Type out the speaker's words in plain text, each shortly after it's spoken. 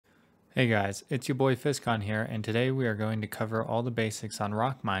Hey guys, it's your boy Fiscon here, and today we are going to cover all the basics on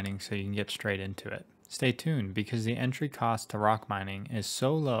rock mining so you can get straight into it. Stay tuned because the entry cost to rock mining is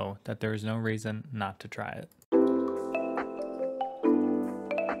so low that there is no reason not to try it.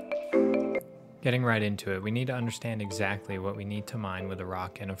 Getting right into it, we need to understand exactly what we need to mine with a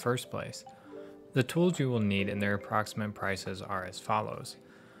rock in the first place. The tools you will need and their approximate prices are as follows.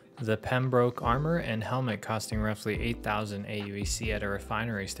 The Pembroke armor and helmet costing roughly 8,000 AUEC at a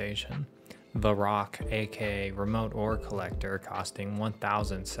refinery station. The ROC, aka remote ore collector, costing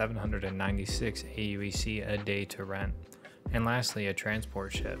 1,796 AUEC a day to rent. And lastly, a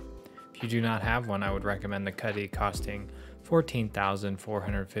transport ship. If you do not have one, I would recommend the Cuddy, costing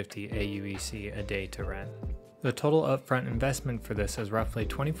 14,450 AUEC a day to rent. The total upfront investment for this is roughly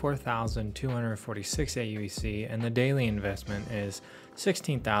 24,246 AUEC, and the daily investment is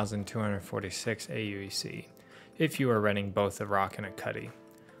 16,246 AUEC, if you are renting both a rock and a Cuddy.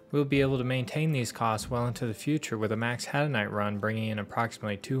 We'll be able to maintain these costs well into the future with a max hadanite run bringing in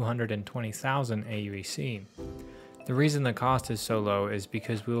approximately 220,000 AUEC. The reason the cost is so low is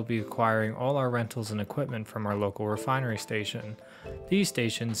because we will be acquiring all our rentals and equipment from our local refinery station. These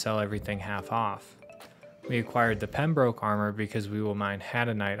stations sell everything half off. We acquired the Pembroke armor because we will mine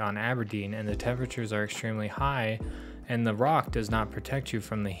hadanite on Aberdeen and the temperatures are extremely high and the rock does not protect you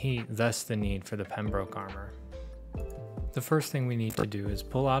from the heat, thus the need for the Pembroke armor. The first thing we need to do is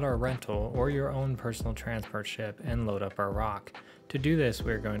pull out our rental or your own personal transport ship and load up our rock. To do this,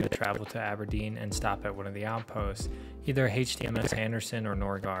 we are going to travel to Aberdeen and stop at one of the outposts, either HTMS Anderson or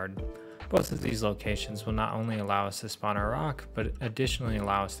Norgard. Both of these locations will not only allow us to spawn our rock, but additionally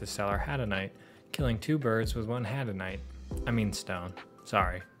allow us to sell our hadanite, killing two birds with one stone.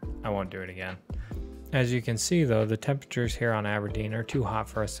 Sorry, I won't do it again. As you can see though, the temperatures here on Aberdeen are too hot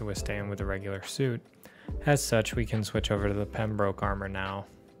for us to withstand with a regular suit. As such, we can switch over to the Pembroke armor now.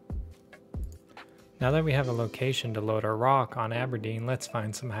 Now that we have a location to load our rock on Aberdeen, let's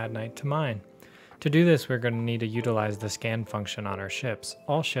find some hadnite to mine. To do this, we're going to need to utilize the scan function on our ships.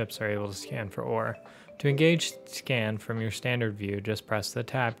 All ships are able to scan for ore. To engage scan from your standard view, just press the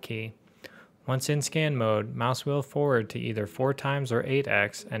tab key. Once in scan mode, mouse wheel forward to either 4 times or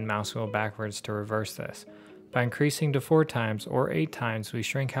 8x and mouse wheel backwards to reverse this. By increasing to 4 times or 8 times, we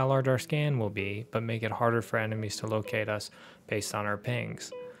shrink how large our scan will be, but make it harder for enemies to locate us based on our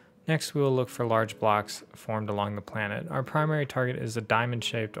pings. Next, we will look for large blocks formed along the planet. Our primary target is a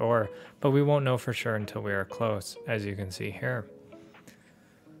diamond-shaped ore, but we won't know for sure until we are close, as you can see here.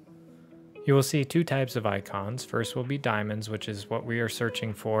 You will see 2 types of icons. First will be diamonds, which is what we are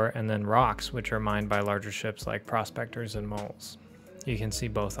searching for, and then rocks, which are mined by larger ships like prospectors and moles. You can see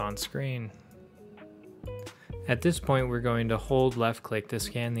both on screen. At this point, we're going to hold left click to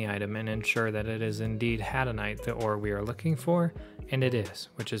scan the item and ensure that it is indeed hadanite, the ore we are looking for, and it is,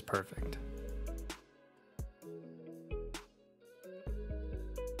 which is perfect.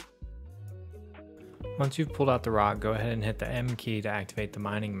 Once you've pulled out the rock, go ahead and hit the M key to activate the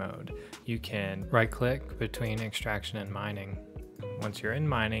mining mode. You can right click between extraction and mining. Once you're in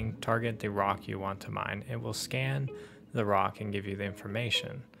mining, target the rock you want to mine. It will scan the rock and give you the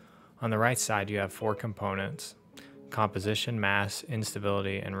information. On the right side, you have 4 components: composition, mass,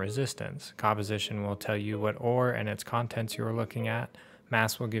 instability, and resistance. Composition will tell you what ore and its contents you are looking at.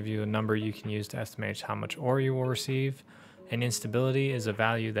 Mass will give you a number you can use to estimate how much ore you will receive. And instability is a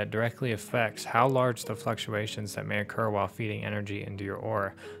value that directly affects how large the fluctuations that may occur while feeding energy into your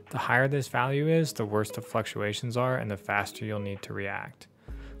ore. The higher this value is, the worse the fluctuations are and the faster you'll need to react.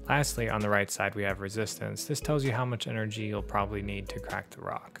 Lastly, on the right side we have resistance. This tells you how much energy you'll probably need to crack the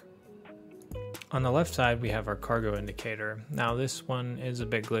rock. On the left side we have our cargo indicator. Now this one is a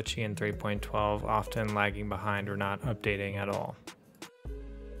bit glitchy in 3.12, often lagging behind or not updating at all.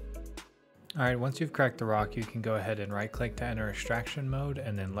 Alright, once you've cracked the rock, you can go ahead and right click to enter extraction mode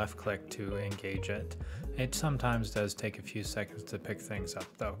and then left click to engage it. It sometimes does take a few seconds to pick things up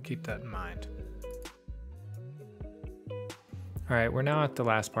though, keep that in mind. Alright, we're now at the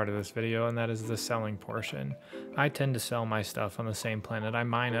last part of this video, and that is the selling portion. I tend to sell my stuff on the same planet I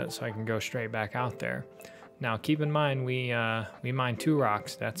mine it so I can go straight back out there. Now keep in mind we mine 2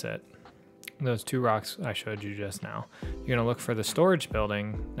 rocks, that's it. Those 2 rocks I showed you just now. You're going to look for the storage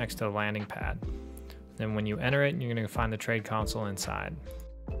building next to the landing pad. Then when you enter it, you're going to find the trade console inside.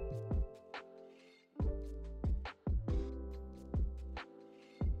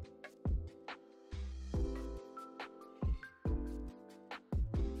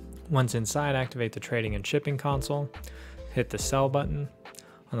 Once inside, activate the trading and shipping console. Hit the sell button.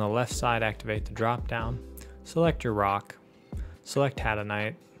 On the left side, activate the drop down. Select your rock. Select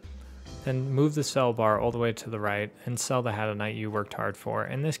hadanite. Then move the sell bar all the way to the right and sell the hadanite you worked hard for.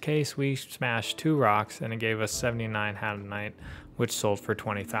 In this case, we smashed 2 rocks and it gave us 79 hadanite, which sold for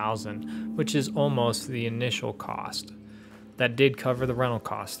 20,000, which is almost the initial cost. That did cover the rental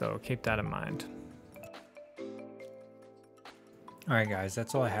cost though, keep that in mind. Alright guys,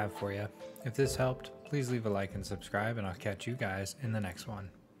 that's all I have for you. If this helped, please leave a like and subscribe, and I'll catch you guys in the next one.